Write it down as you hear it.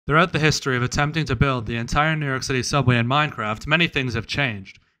Throughout the history of attempting to build the entire New York City subway in Minecraft, many things have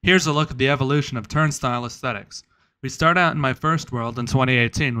changed. Here's a look at the evolution of turnstile aesthetics. We start out in my first world in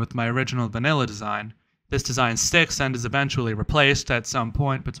 2018 with my original vanilla design. This design sticks and is eventually replaced at some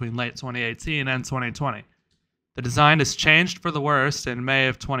point between late 2018 and 2020. The design is changed for the worst in May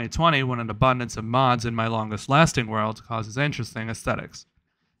of 2020 when an abundance of mods in my longest lasting world causes interesting aesthetics.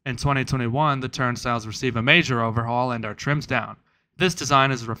 In 2021, the turnstiles receive a major overhaul and are trimmed down. This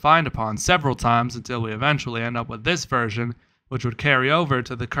design is refined upon several times until we eventually end up with this version, which would carry over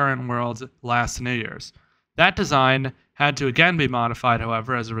to the current world's last New Year's. That design had to again be modified,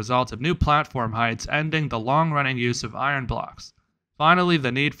 however, as a result of new platform heights ending the long-running use of iron blocks. Finally,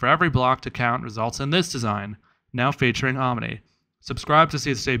 the need for every block to count results in this design, now featuring OMNY. Subscribe to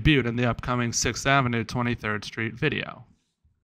see its debut in the upcoming 6th Avenue 23rd Street video.